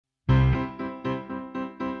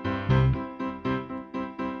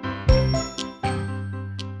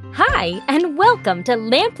Hi, and welcome to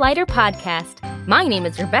Lamplighter Podcast. My name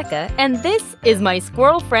is Rebecca, and this is my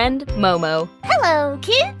squirrel friend, Momo. Hello,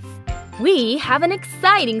 kids! We have an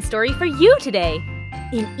exciting story for you today.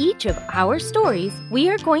 In each of our stories, we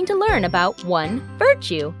are going to learn about one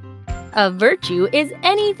virtue. A virtue is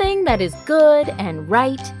anything that is good and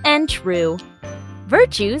right and true.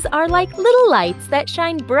 Virtues are like little lights that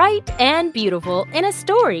shine bright and beautiful in a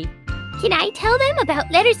story. Can I tell them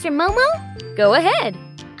about letters from Momo? Go ahead.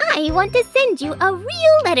 I want to send you a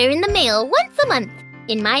real letter in the mail once a month.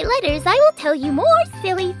 In my letters, I will tell you more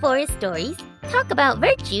silly forest stories, talk about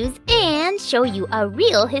virtues, and show you a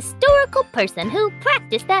real historical person who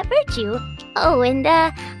practiced that virtue. Oh, and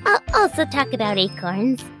I'll also talk about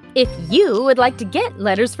acorns. If you would like to get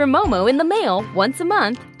letters from Momo in the mail once a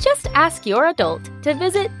month, just ask your adult to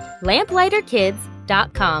visit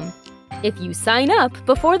lamplighterkids.com. If you sign up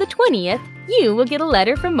before the 20th, you will get a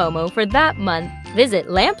letter from Momo for that month. Visit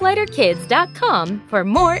lamplighterkids.com for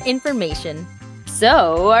more information.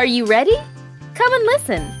 So, are you ready? Come and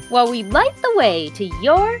listen while we light the way to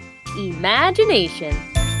your imagination.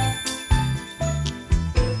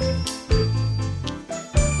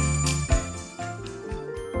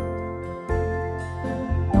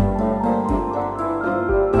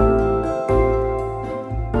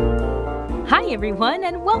 Hi everyone,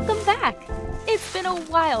 and welcome back. It's been a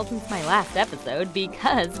while since my last episode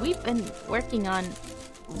because we've been working on...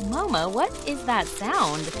 Momo, what is that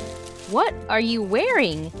sound? What are you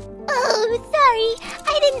wearing? Oh, sorry.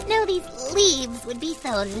 I didn't know these leaves would be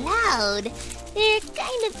so loud. They're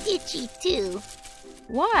kind of itchy, too.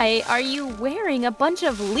 Why are you wearing a bunch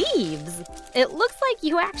of leaves? It looks like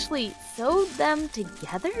you actually sewed them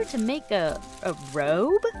together to make a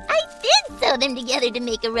robe? I did sew them together to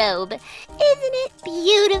make a robe. Isn't it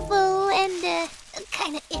beautiful and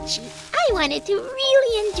kind of itchy? I wanted to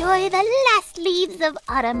really enjoy the last leaves of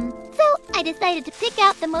autumn, so I decided to pick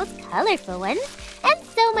out the most colorful ones and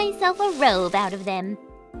sew myself a robe out of them.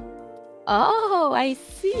 Oh, I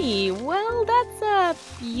see. Well,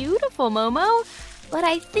 that's beautiful, Momo. But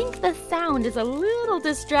I think the sound is a little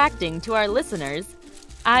distracting to our listeners.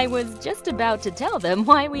 I was just about to tell them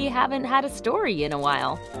why we haven't had a story in a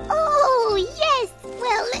while. Oh, yes!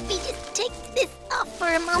 Well, let me just take this off for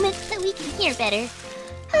a moment so we can hear better.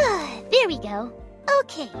 There we go.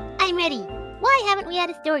 Okay, I'm ready. Why haven't we had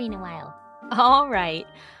a story in a while? All right.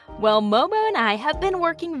 Well, Momo and I have been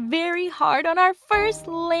working very hard on our first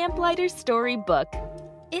Lamplighter story book.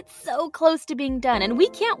 It's so close to being done, and we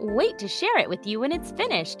can't wait to share it with you when it's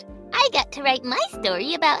finished. I got to write my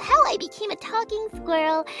story about how I became a talking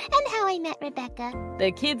squirrel and how I met Rebecca.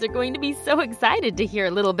 The kids are going to be so excited to hear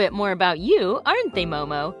a little bit more about you, aren't they,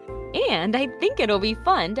 Momo? And I think it'll be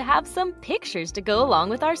fun to have some pictures to go along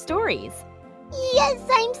with our stories. Yes,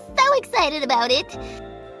 I'm so excited about it.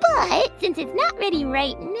 But since it's not ready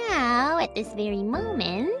right now at this very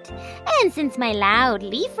moment, and since my loud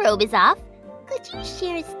leaf robe is off, could you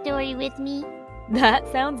share a story with me? That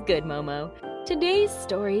sounds good, Momo. Today's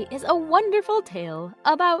story is a wonderful tale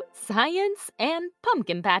about science and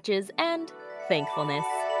pumpkin patches and thankfulness.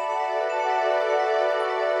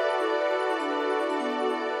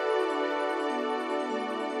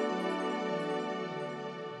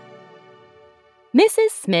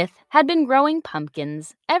 Mrs. Smith had been growing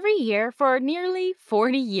pumpkins every year for nearly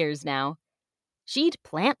 40 years now. She'd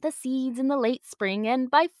plant the seeds in the late spring, and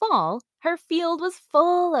by fall, her field was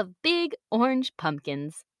full of big orange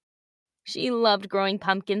pumpkins. She loved growing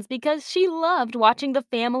pumpkins because she loved watching the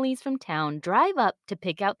families from town drive up to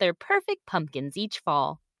pick out their perfect pumpkins each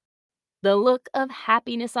fall. The look of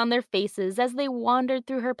happiness on their faces as they wandered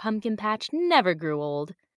through her pumpkin patch never grew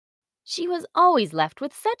old. She was always left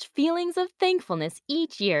with such feelings of thankfulness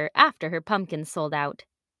each year after her pumpkins sold out.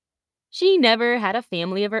 She never had a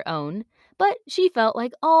family of her own, but she felt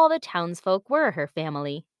like all the townsfolk were her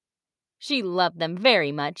family. She loved them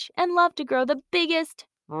very much and loved to grow the biggest,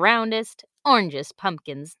 roundest, orangest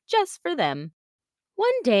pumpkins just for them.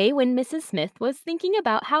 One day when Mrs. Smith was thinking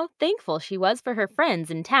about how thankful she was for her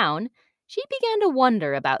friends in town, she began to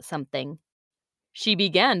wonder about something. She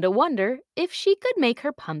began to wonder if she could make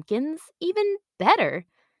her pumpkins even better,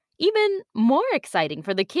 even more exciting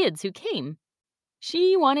for the kids who came.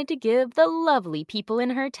 She wanted to give the lovely people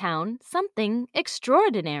in her town something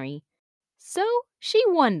extraordinary. So she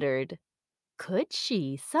wondered, could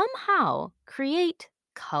she somehow create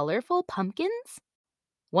colorful pumpkins?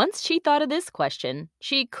 Once she thought of this question,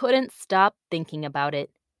 she couldn't stop thinking about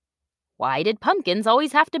it. Why did pumpkins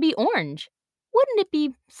always have to be orange? Wouldn't it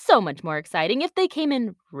be so much more exciting if they came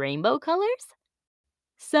in rainbow colors?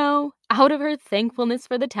 So, out of her thankfulness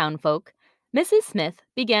for the townfolk, Mrs. Smith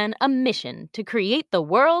began a mission to create the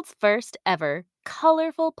world's first ever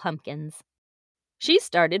colorful pumpkins. She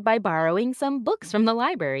started by borrowing some books from the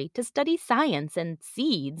library to study science and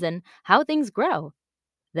seeds and how things grow.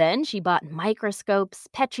 Then she bought microscopes,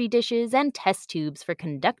 petri dishes, and test tubes for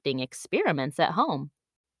conducting experiments at home.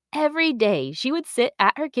 Every day she would sit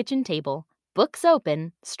at her kitchen table, books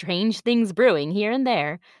open, strange things brewing here and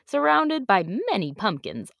there, surrounded by many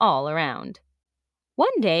pumpkins all around.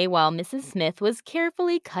 One day, while Mrs. Smith was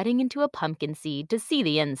carefully cutting into a pumpkin seed to see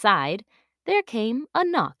the inside, there came a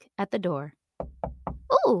knock at the door.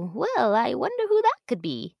 "Oh, well, I wonder who that could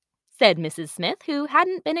be," said Mrs. Smith, who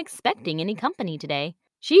hadn't been expecting any company today.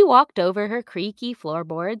 She walked over her creaky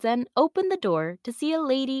floorboards and opened the door to see a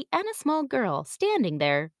lady and a small girl standing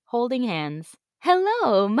there, holding hands.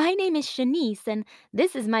 "Hello, my name is Shanice, and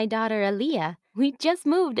this is my daughter Aaliyah. We just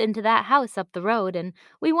moved into that house up the road, and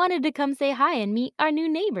we wanted to come say hi and meet our new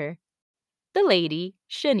neighbor." The lady,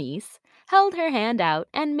 Shanice, held her hand out,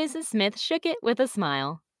 and Mrs. Smith shook it with a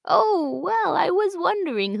smile. "Oh, well, I was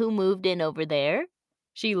wondering who moved in over there."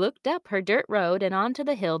 She looked up her dirt road and onto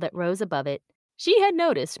the hill that rose above it. She had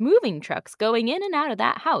noticed moving trucks going in and out of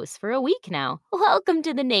that house for a week now. "Welcome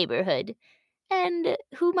to the neighborhood. And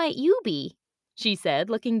who might you be?" she said,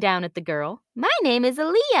 looking down at the girl. "My name is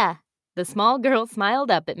Aaliyah." The small girl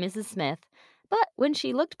smiled up at Mrs. Smith, but when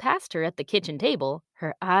she looked past her at the kitchen table,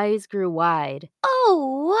 her eyes grew wide.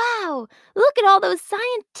 "Oh, wow! Look at all those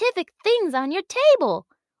scientific things on your table.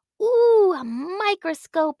 Ooh, a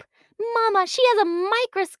microscope. Mama, she has a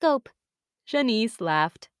microscope." Shanice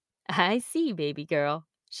laughed. "I see, baby girl."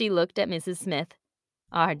 She looked at Mrs. Smith.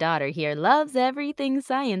 "Our daughter here loves everything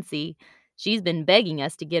science-y. She's been begging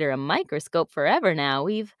us to get her a microscope forever now.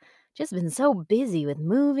 We've just been so busy with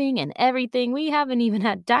moving and everything, we haven't even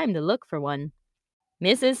had time to look for one."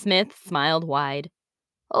 Mrs. Smith smiled wide.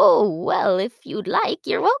 "Oh, well, if you'd like,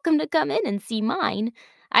 you're welcome to come in and see mine.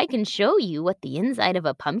 I can show you what the inside of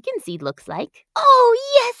a pumpkin seed looks like." "Oh,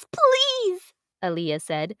 yes, please," Aaliyah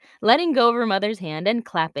said, letting go of her mother's hand and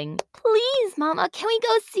clapping. "Please, Mama, can we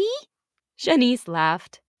go see?" Shanice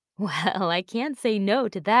laughed. "Well, I can't say no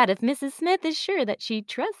to that if Mrs. Smith is sure that she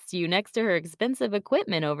trusts you next to her expensive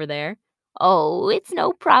equipment over there." "Oh, it's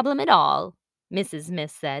no problem at all," Mrs.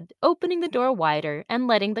 Smith said, opening the door wider and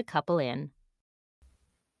letting the couple in.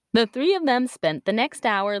 The three of them spent the next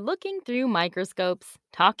hour looking through microscopes,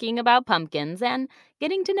 talking about pumpkins, and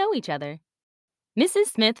getting to know each other. Mrs.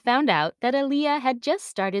 Smith found out that Aaliyah had just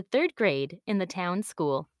started 3rd grade in the town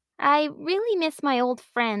school. "I really miss my old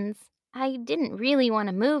friends. I didn't really want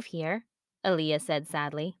to move here," Aaliyah said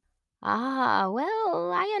sadly. "Ah,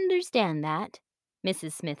 well, I understand that,"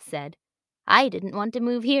 Mrs. Smith said. "I didn't want to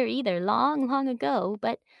move here either long, long ago,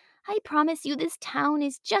 but I promise you this town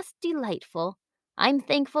is just delightful. I'm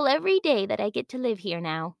thankful every day that I get to live here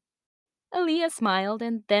now." Aaliyah smiled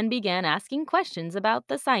and then began asking questions about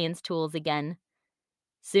the science tools again.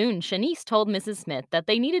 Soon, Shanice told Mrs. Smith that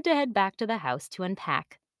they needed to head back to the house to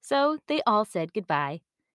unpack, so they all said goodbye.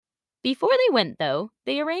 Before they went, though,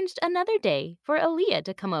 they arranged another day for Aaliyah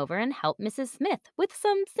to come over and help Mrs. Smith with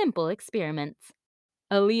some simple experiments.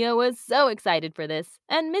 Aaliyah was so excited for this,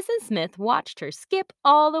 and Mrs. Smith watched her skip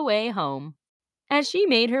all the way home. As she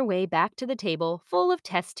made her way back to the table full of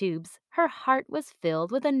test tubes, her heart was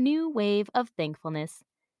filled with a new wave of thankfulness.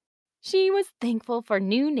 She was thankful for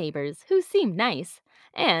new neighbors who seemed nice,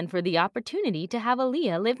 and for the opportunity to have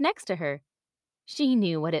Aaliyah live next to her. She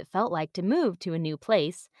knew what it felt like to move to a new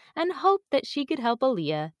place and hoped that she could help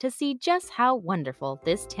Aaliyah to see just how wonderful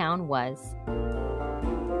this town was.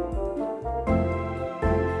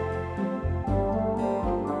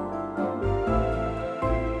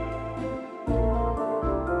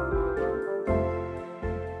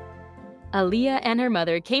 Aaliyah and her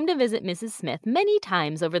mother came to visit Mrs. Smith many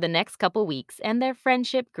times over the next couple weeks, and their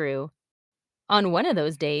friendship grew. On one of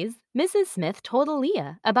those days, Mrs. Smith told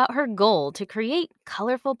Aaliyah about her goal to create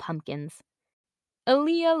colorful pumpkins.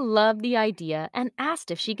 Aaliyah loved the idea and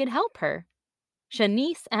asked if she could help her.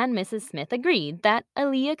 Shanice and Mrs. Smith agreed that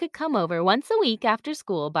Aaliyah could come over once a week after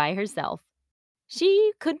school by herself.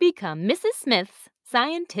 She could become Mrs. Smith's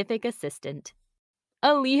scientific assistant.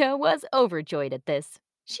 Aaliyah was overjoyed at this.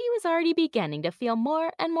 She was already beginning to feel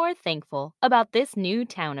more and more thankful about this new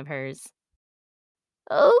town of hers.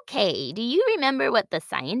 "Okay, do you remember what the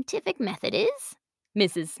scientific method is?"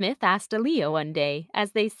 Mrs. Smith asked Aaliyah one day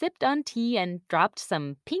as they sipped on tea and dropped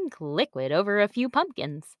some pink liquid over a few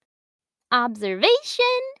pumpkins.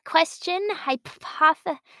 "Observation, question,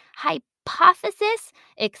 hypothesis,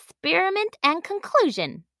 experiment, and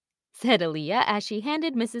conclusion," said Aaliyah as she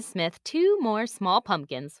handed Mrs. Smith 2 more small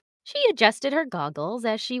pumpkins She adjusted her goggles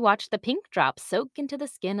as she watched the pink drops soak into the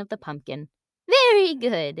skin of the pumpkin. Very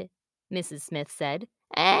good, Mrs. Smith said.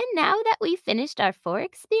 And now that we've finished our 4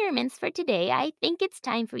 experiments for today, I think it's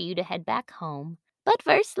time for you to head back home. But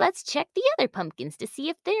first, let's check the other pumpkins to see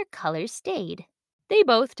if their colors stayed. They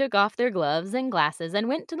both took off their gloves and glasses and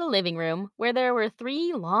went to the living room, where there were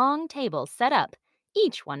 3 long tables set up,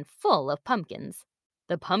 each one full of pumpkins.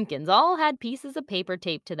 The pumpkins all had pieces of paper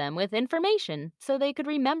taped to them with information so they could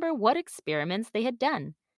remember what experiments they had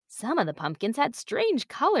done. Some of the pumpkins had strange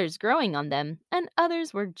colors growing on them, and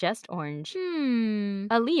others were just orange.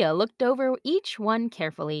 Aaliyah looked over each one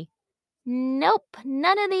carefully. Nope,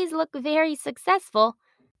 none of these look very successful.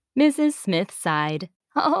 Mrs. Smith sighed.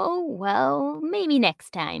 Oh, well, maybe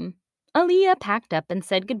next time. Aaliyah packed up and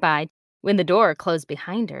said goodbye. When the door closed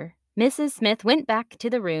behind her, Mrs. Smith went back to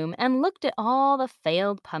the room and looked at all the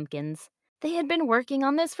failed pumpkins. They had been working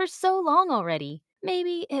on this for so long already.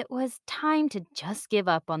 Maybe it was time to just give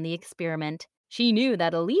up on the experiment. She knew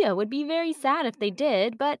that Aaliyah would be very sad if they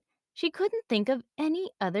did, but she couldn't think of any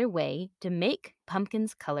other way to make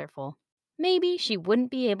pumpkins colorful. Maybe she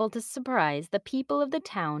wouldn't be able to surprise the people of the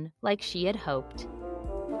town like she had hoped.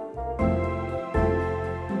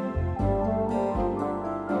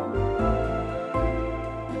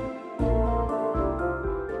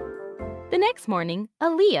 The next morning,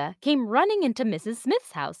 Aaliyah came running into Mrs.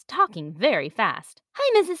 Smith's house, talking very fast.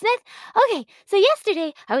 Hi, Mrs. Smith. Okay, so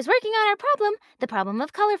yesterday I was working on our problem, the problem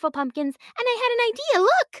of colorful pumpkins, and I had an idea.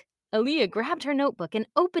 Look! Aaliyah grabbed her notebook and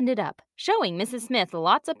opened it up, showing Mrs. Smith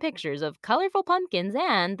lots of pictures of colorful pumpkins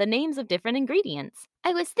and the names of different ingredients.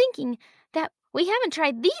 I was thinking that we haven't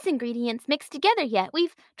tried these ingredients mixed together yet.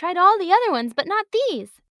 We've tried all the other ones, but not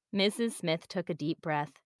these. Mrs. Smith took a deep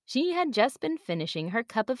breath. She had just been finishing her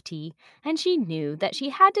cup of tea, and she knew that she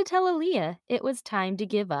had to tell Aaliyah it was time to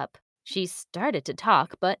give up. She started to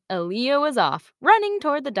talk, but Aaliyah was off, running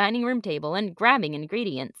toward the dining room table and grabbing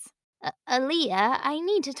ingredients. Aaliyah, I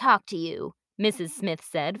need to talk to you, Mrs. Smith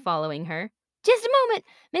said, following her. Just a moment,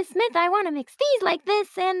 Miss Smith. I want to mix these like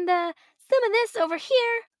this and some of this over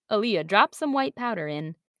here. Aaliyah dropped some white powder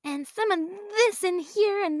in. And some of this in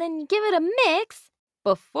here and then give it a mix.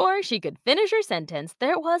 Before she could finish her sentence,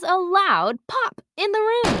 there was a loud pop in the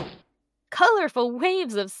room. Colorful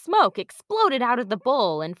waves of smoke exploded out of the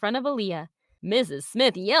bowl in front of Aaliyah. Mrs.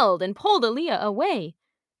 Smith yelled and pulled Aaliyah away.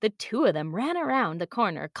 The two of them ran around the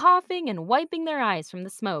corner, coughing and wiping their eyes from the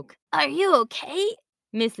smoke. Are you okay?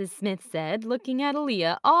 Mrs. Smith said, looking at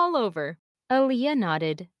Aaliyah all over. Aaliyah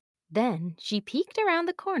nodded. Then she peeked around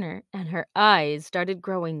the corner, and her eyes started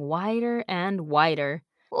growing wider and wider.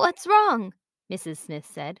 What's wrong? Mrs. Smith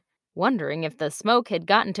said, wondering if the smoke had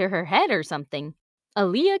gotten to her head or something.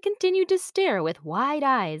 Aaliyah continued to stare with wide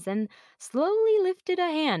eyes and slowly lifted a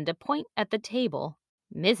hand to point at the table.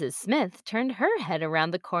 Mrs. Smith turned her head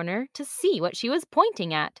around the corner to see what she was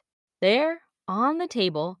pointing at. There, on the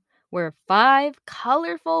table, were 5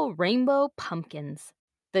 colorful rainbow pumpkins.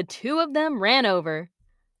 The two of them ran over.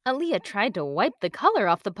 Aaliyah tried to wipe the color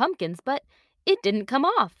off the pumpkins, but it didn't come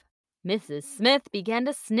off. Mrs. Smith began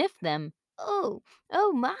to sniff them.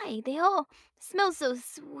 Oh my, they all smell so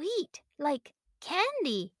sweet, like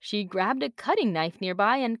candy. She grabbed a cutting knife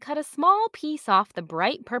nearby and cut a small piece off the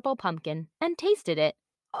bright purple pumpkin and tasted it.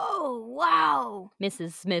 Oh, wow,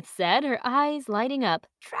 Mrs. Smith said, her eyes lighting up.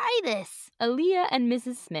 Try this. Aaliyah and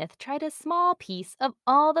Mrs. Smith tried a small piece of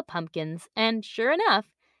all the pumpkins, and sure enough,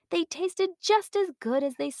 they tasted just as good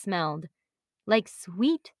as they smelled, like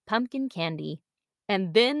sweet pumpkin candy.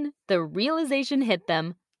 And then the realization hit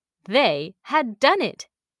them. They had done it.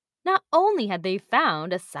 Not only had they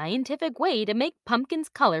found a scientific way to make pumpkins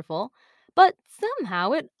colorful, but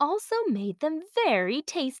somehow it also made them very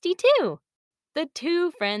tasty too. The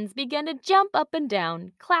two friends began to jump up and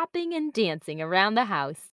down, clapping and dancing around the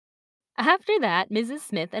house. After that, Mrs.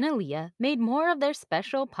 Smith and Aaliyah made more of their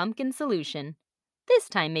special pumpkin solution, this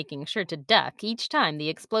time making sure to duck each time the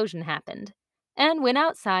explosion happened, and went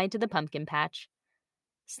outside to the pumpkin patch.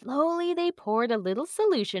 Slowly, they poured a little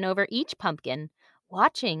solution over each pumpkin,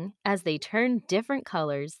 watching as they turned different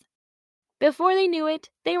colors. Before they knew it,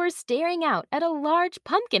 they were staring out at a large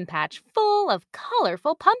pumpkin patch full of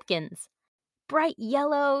colorful pumpkins. Bright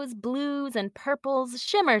yellows, blues, and purples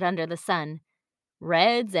shimmered under the sun.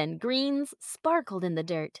 Reds and greens sparkled in the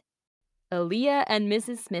dirt. Aaliyah and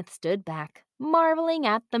Mrs. Smith stood back, marveling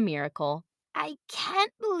at the miracle. I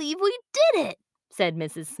can't believe we did it, said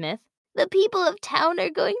Mrs. Smith. The people of town are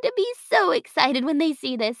going to be so excited when they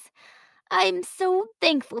see this. I'm so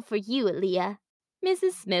thankful for you, Aaliyah.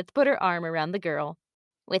 Mrs. Smith put her arm around the girl.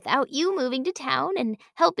 Without you moving to town and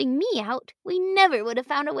helping me out, we never would have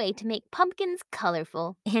found a way to make pumpkins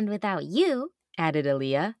colorful. And without you, added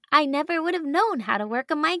Aaliyah, I never would have known how to work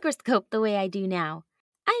a microscope the way I do now.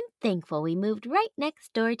 I'm thankful we moved right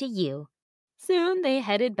next door to you. Soon they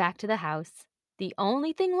headed back to the house. The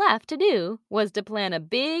only thing left to do was to plan a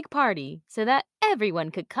big party so that everyone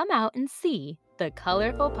could come out and see the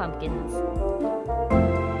colorful pumpkins.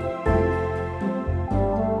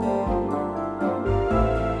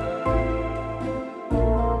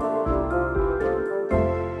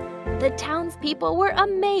 The townspeople were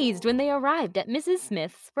amazed when they arrived at Mrs.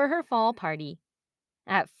 Smith's for her fall party.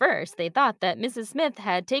 At first, they thought that Mrs. Smith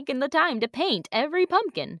had taken the time to paint every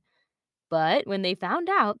pumpkin. But when they found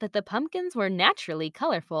out that the pumpkins were naturally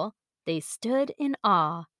colorful, they stood in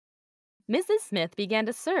awe. Mrs. Smith began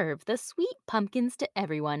to serve the sweet pumpkins to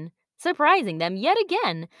everyone, surprising them yet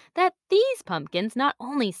again that these pumpkins not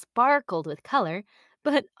only sparkled with color,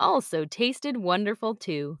 but also tasted wonderful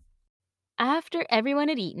too. After everyone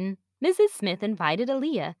had eaten, Mrs. Smith invited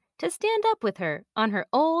Aaliyah to stand up with her on her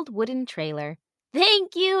old wooden trailer.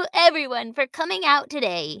 Thank you, everyone, for coming out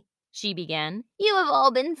today, she began. You have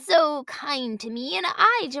all been so kind to me, and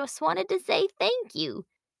I just wanted to say thank you.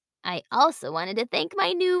 I also wanted to thank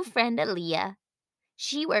my new friend Aaliyah.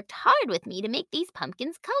 She worked hard with me to make these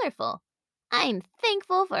pumpkins colorful. I'm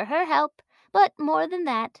thankful for her help, but more than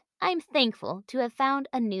that, I'm thankful to have found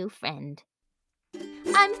a new friend.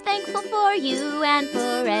 I'm thankful for you and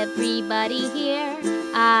for everybody here.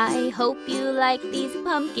 I hope you like these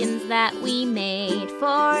pumpkins that we made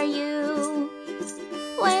for you.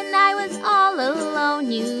 When I was all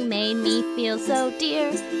alone, you made me feel so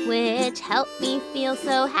dear, which helped me feel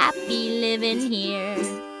so happy living here.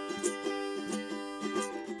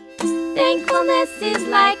 Thankfulness is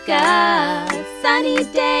like a sunny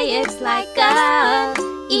day, it's like a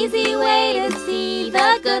easy way to see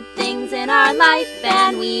the good things in our life,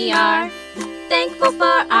 and we are thankful for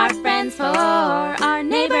our friends, for our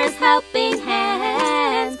neighbors' helping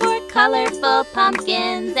hands, for colorful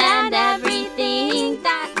pumpkins and everything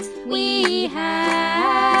that we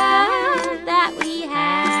have,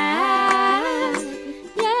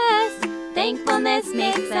 Yes, thankfulness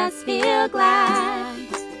makes us feel glad.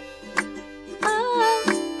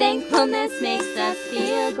 Oh, thankfulness makes us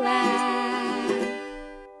feel glad.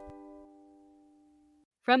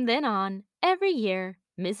 From then on, every year,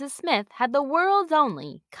 Mrs. Smith had the world's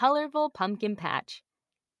only colorful pumpkin patch.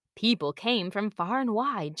 People came from far and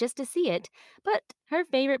wide just to see it, but her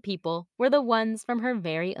favorite people were the ones from her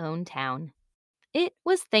very own town. It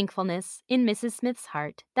was thankfulness in Mrs. Smith's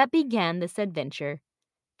heart that began this adventure.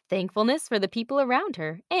 Thankfulness for the people around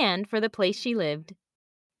her and for the place she lived.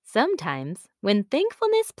 Sometimes, when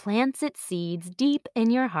thankfulness plants its seeds deep in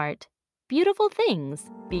your heart, beautiful things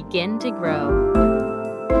begin to grow.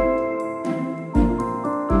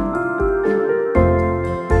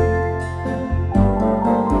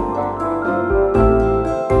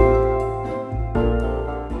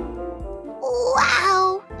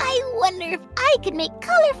 Wow! I wonder if I could make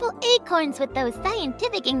colorful acorns with those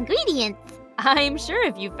scientific ingredients. I'm sure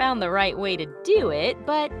if you found the right way to do it,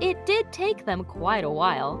 but it did take them quite a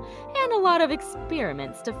while and a lot of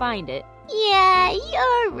experiments to find it. Yeah,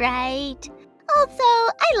 you're right. Also,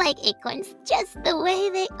 I like acorns just the way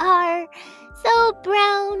they are. So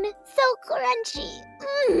brown, so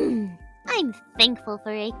crunchy. I'm thankful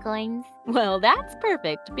for acorns. Well, that's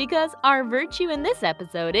perfect because our virtue in this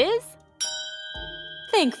episode is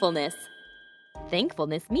thankfulness.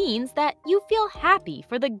 Thankfulness means that you feel happy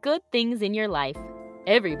for the good things in your life.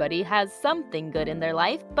 Everybody has something good in their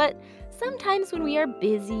life, but sometimes when we are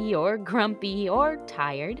busy or grumpy or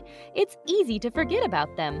tired, it's easy to forget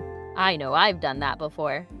about them. I know I've done that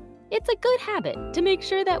before. It's a good habit to make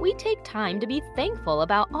sure that we take time to be thankful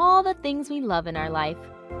about all the things we love in our life.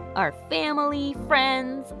 Our family,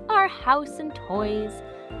 friends, our house and toys,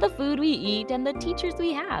 the food we eat, and the teachers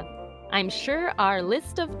we have. I'm sure our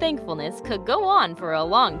list of thankfulness could go on for a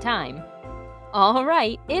long time. All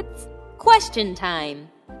right, it's question time.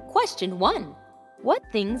 Question 1. What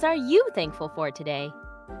things are you thankful for today?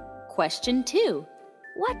 Question 2.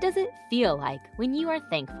 What does it feel like when you are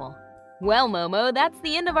thankful? Well, Momo, that's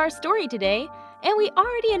the end of our story today, and we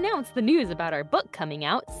already announced the news about our book coming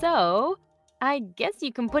out, so I guess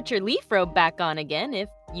you can put your leaf robe back on again if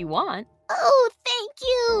you want. Oh, thank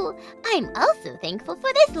you! I'm also thankful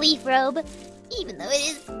for this leaf robe, even though it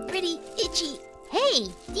is pretty itchy. Hey,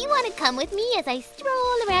 do you want to come with me as I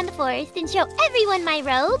stroll around the forest and show everyone my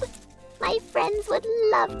robe? My friends would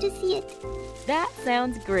love to see it. That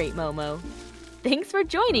sounds great, Momo. Thanks for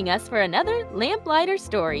joining us for another Lamplighter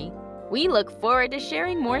story. We look forward to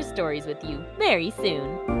sharing more stories with you very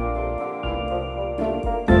soon.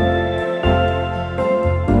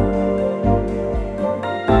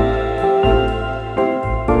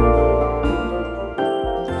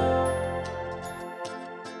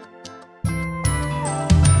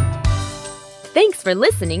 Thanks for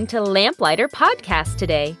listening to Lamplighter Podcast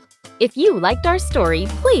today. If you liked our story,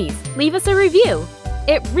 please leave us a review.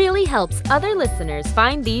 It really helps other listeners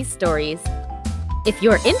find these stories. If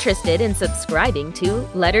you're interested in subscribing to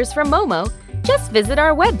Letters from Momo, just visit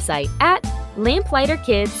our website at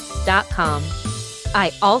lamplighterkids.com.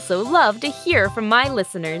 I also love to hear from my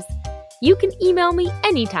listeners. You can email me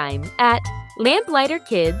anytime at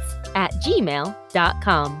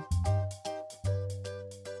lamplighterkids@gmail.com.